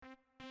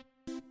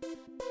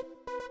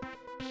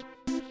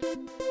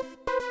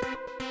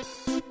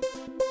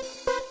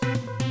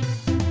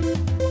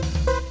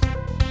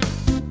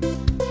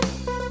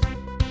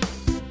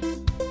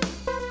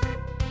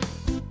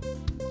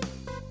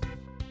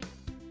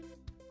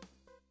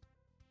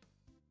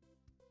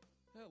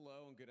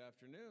Hello and good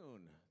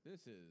afternoon.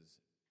 This is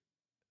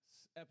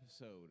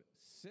episode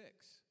 6,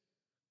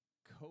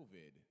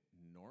 COVID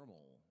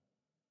Normal.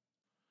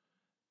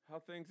 How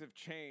things have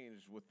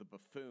changed with the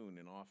buffoon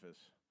in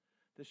office.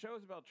 The show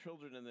is about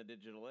children in the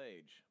digital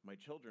age. My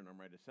children are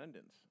my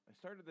descendants. I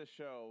started this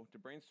show to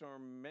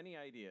brainstorm many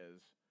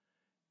ideas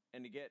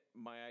and to get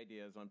my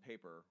ideas on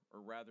paper, or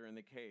rather in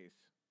this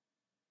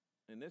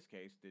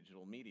case,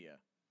 digital media.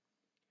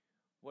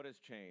 What has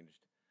changed?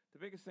 The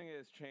biggest thing that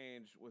has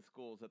changed with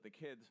schools is that the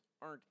kids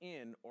aren't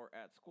in or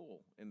at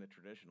school in the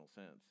traditional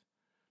sense.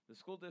 The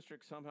school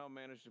district somehow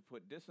managed to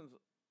put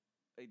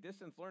a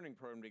distance learning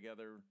program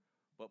together,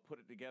 but put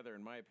it together,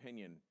 in my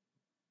opinion,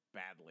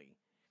 badly.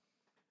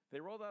 They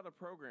rolled out a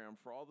program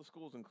for all the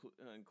schools,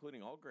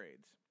 including all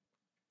grades.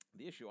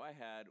 The issue I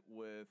had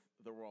with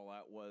the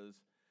rollout was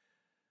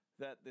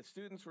that the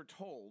students were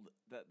told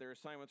that their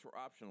assignments were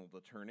optional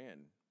to turn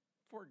in.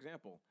 For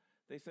example,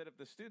 they said if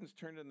the students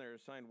turned in their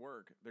assigned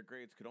work, their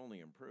grades could only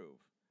improve.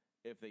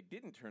 If they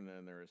didn't turn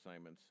in their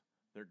assignments,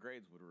 their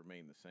grades would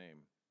remain the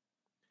same.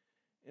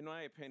 In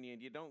my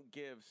opinion, you don't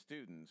give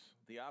students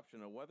the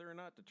option of whether or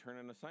not to turn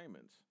in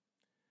assignments.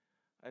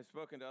 I've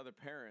spoken to other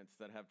parents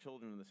that have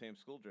children in the same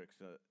school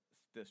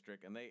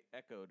district, and they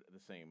echoed the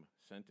same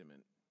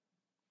sentiment.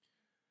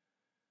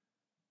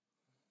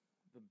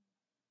 The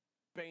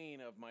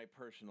bane of my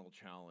personal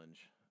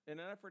challenge. In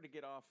an effort to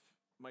get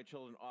my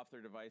children off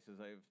their devices,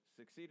 I've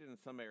succeeded in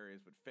some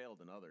areas but failed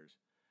in others.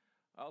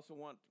 I also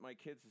want my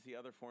kids to see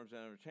other forms of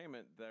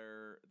entertainment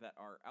that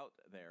are out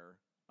there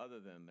other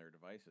than their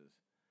devices.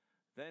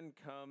 Then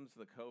comes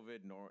the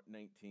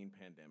COVID-19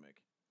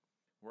 pandemic,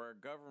 where our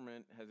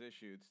government has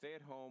issued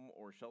stay-at-home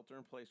or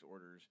shelter-in-place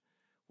orders,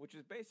 which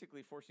is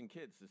basically forcing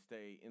kids to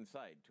stay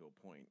inside to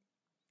a point.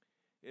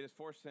 It has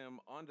forced them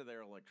onto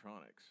their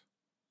electronics.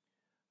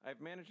 I've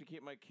managed to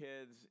keep my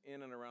kids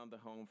in and around the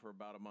home for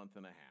about a month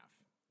and a half.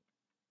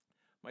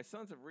 My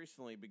sons have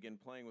recently begun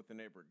playing with the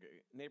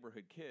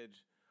neighborhood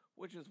kids,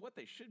 which is what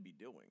they should be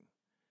doing.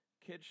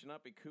 Kids should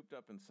not be cooped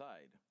up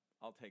inside.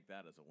 I'll take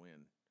that as a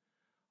win.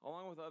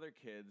 Along with other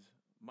kids,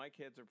 my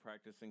kids are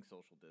practicing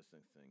social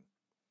distancing.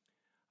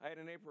 I had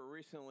a neighbor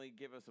recently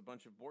give us a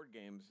bunch of board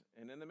games,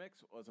 and in the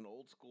mix was an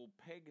old-school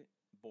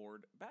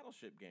pegboard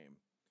battleship game.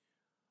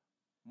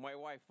 My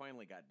wife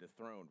finally got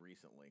dethroned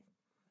recently.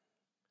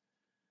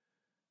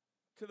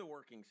 To the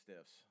working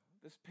stiffs.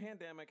 This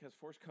pandemic has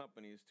forced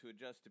companies to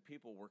adjust to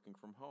people working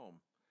from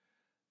home.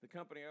 The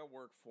company I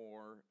work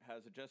for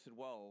has adjusted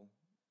well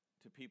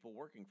to people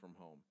working from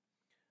home.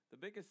 The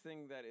biggest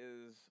thing that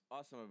is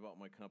awesome about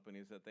my company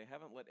is that they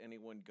haven't let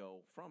anyone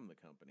go from the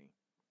company.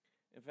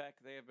 In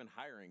fact, they have been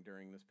hiring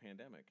during this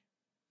pandemic.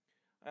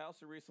 I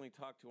also recently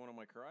talked to one of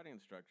my karate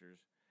instructors,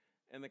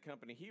 and the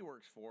company he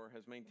works for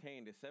has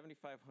maintained a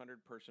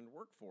 7,500-person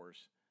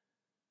workforce.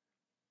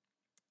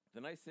 The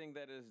nice thing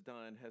that it has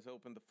done has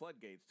opened the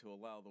floodgates to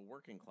allow the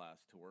working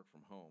class to work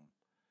from home.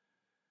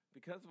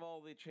 Because of all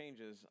the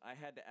changes, I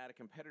had to add a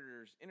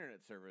competitor's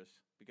internet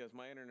service because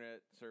my internet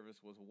service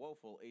was a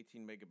woeful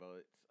 18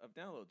 megabytes of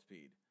download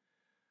speed.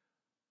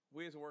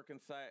 We as a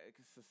working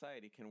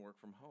society can work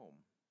from home,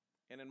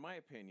 and in my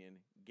opinion,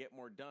 get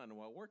more done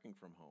while working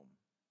from home.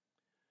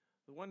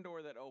 The one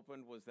door that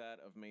opened was that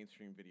of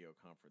mainstream video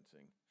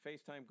conferencing,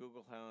 FaceTime,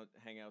 Google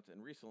Hangouts,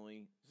 and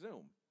recently,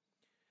 Zoom.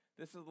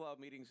 This has allowed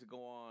meetings to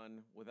go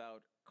on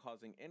without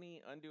causing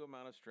any undue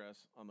amount of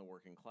stress on the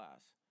working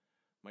class.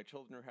 My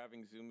children are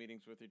having Zoom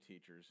meetings with their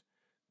teachers.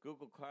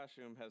 Google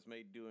Classroom has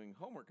made doing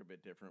homework a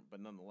bit different,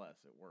 but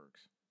nonetheless, it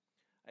works.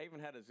 I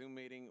even had a Zoom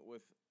meeting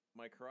with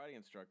my karate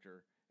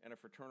instructor and a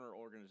fraternal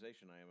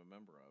organization I am a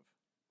member of.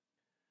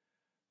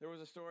 There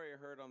was a story I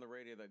heard on the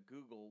radio that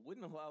Google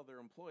wouldn't allow their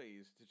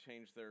employees to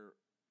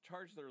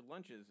charge their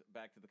lunches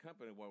back to the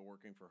company while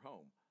working from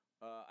home.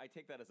 I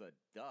take that as a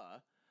duh.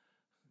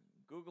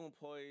 Google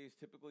employees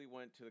typically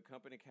went to the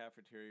company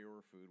cafeteria where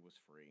food was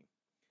free.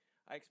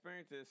 I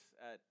experienced this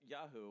at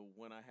Yahoo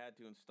when I had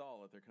to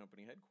install at their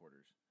company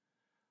headquarters.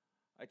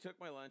 I took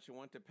my lunch and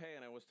went to pay,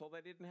 and I was told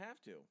I didn't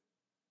have to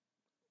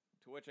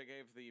which I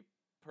gave the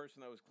person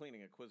that was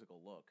cleaning a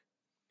quizzical look.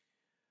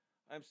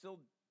 I'm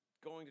still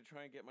going to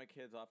try and get my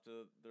kids off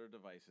to their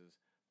devices,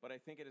 but I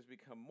think it has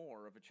become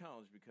more of a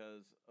challenge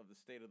because of the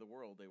state of the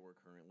world they were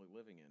currently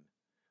living in,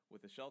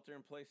 with the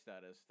shelter-in-place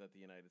status that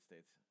the United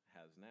States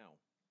has now.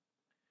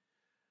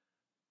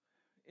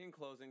 In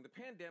closing, the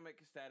pandemic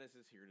status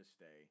is here to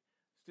stay.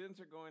 Students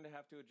are going to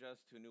have to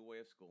adjust to a new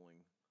way of schooling.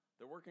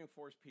 The working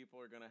force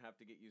people are going to have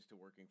to get used to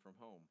working from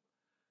home.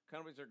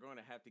 Companies are going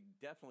to have to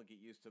definitely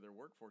get used to their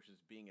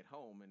workforces being at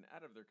home and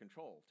out of their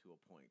control to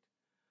a point.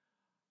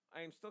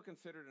 I am still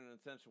considered an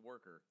essential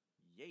worker.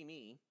 Yay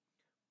me.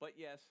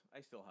 But yes, I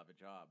still have a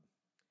job.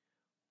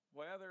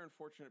 Why other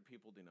unfortunate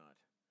people do not.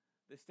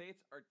 The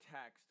states are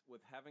taxed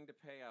with having to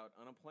pay out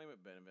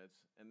unemployment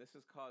benefits, and this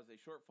has caused a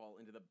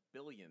shortfall into the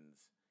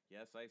billions.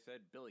 Yes, I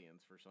said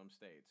billions for some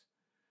states.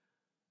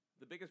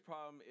 The biggest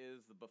problem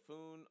is the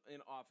buffoon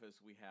in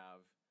office we have,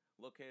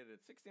 located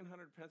at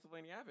 1600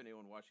 Pennsylvania Avenue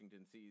in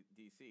Washington,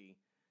 D.C.,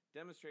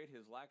 demonstrate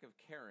his lack of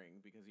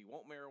caring because he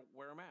won't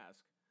wear a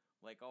mask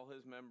like all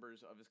his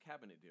members of his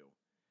cabinet do.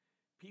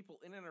 People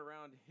in and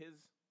around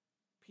his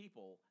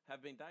people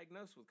have been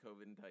diagnosed with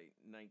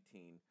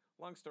COVID-19.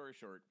 Long story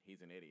short,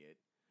 he's an idiot.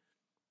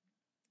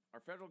 Our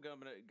federal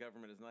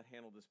government has not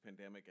handled this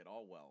pandemic at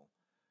all well.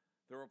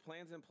 There were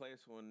plans in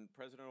place when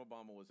President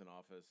Obama was in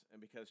office,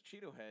 and because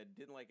Cheeto Head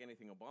didn't like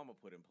anything Obama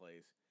put in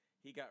place,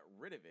 he got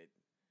rid of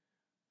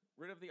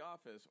the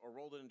office, or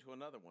rolled it into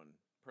another one,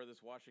 per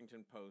this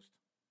Washington Post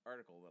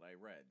article that I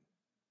read.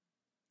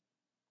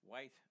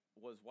 White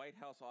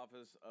House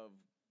Office of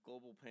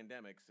Global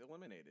Pandemics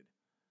eliminated.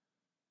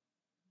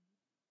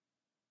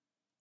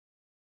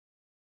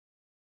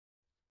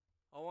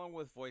 Along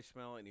with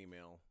voicemail and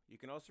email, you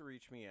can also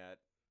reach me at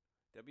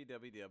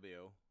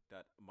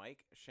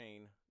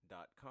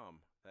www.mikeshain.com.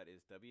 That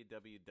is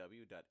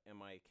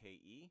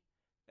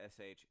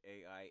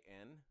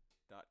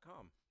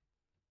www.mikeshain.com.